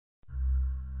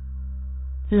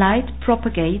Light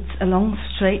propagates along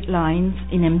straight lines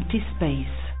in empty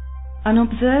space. An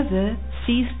observer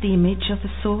sees the image of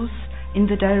a source in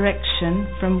the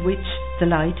direction from which the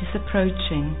light is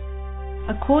approaching.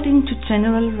 According to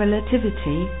general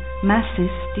relativity,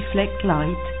 masses deflect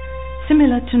light,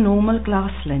 similar to normal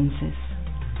glass lenses.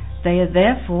 They are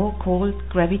therefore called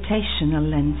gravitational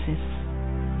lenses.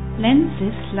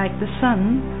 Lenses, like the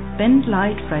sun, bend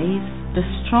light rays the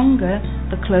stronger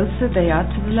the closer they are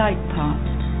to the light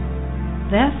path.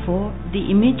 Therefore, the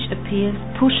image appears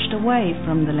pushed away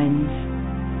from the lens.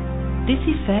 This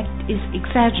effect is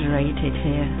exaggerated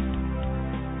here.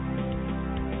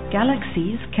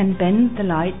 Galaxies can bend the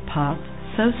light path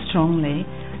so strongly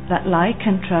that light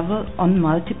can travel on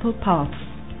multiple paths.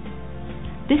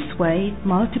 This way,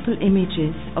 multiple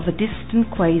images of a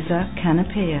distant quasar can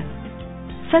appear.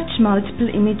 Such multiple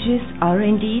images are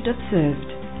indeed observed.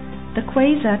 The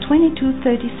quasar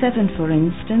 2237, for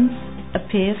instance,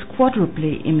 appears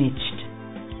quadruply imaged.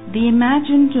 The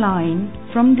imagined line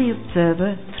from the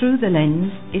observer through the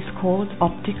lens is called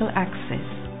optical axis.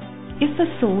 If a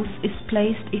source is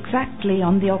placed exactly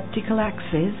on the optical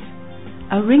axis,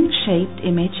 a ring-shaped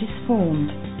image is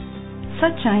formed.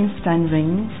 Such Einstein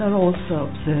rings are also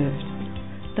observed.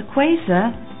 The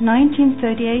quasar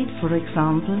 1938, for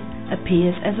example,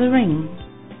 appears as a ring.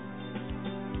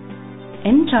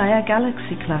 Entire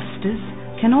galaxy clusters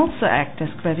can also act as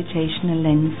gravitational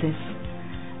lenses.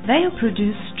 They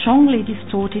produce strongly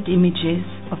distorted images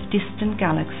of distant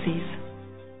galaxies.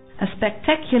 A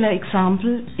spectacular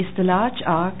example is the large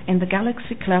arc in the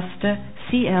galaxy cluster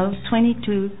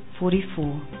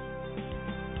CL2244.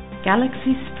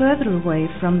 Galaxies further away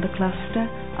from the cluster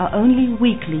are only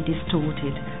weakly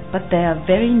distorted, but they are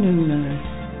very numerous.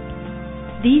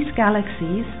 These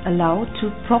galaxies allow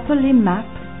to properly map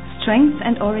strength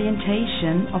and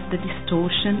orientation of the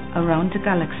distortion around the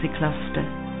galaxy cluster.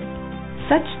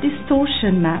 Such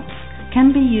distortion maps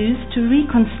can be used to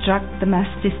reconstruct the mass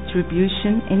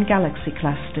distribution in galaxy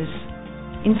clusters.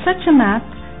 In such a map,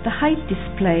 the height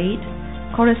displayed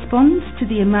corresponds to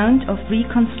the amount of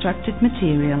reconstructed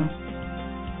material.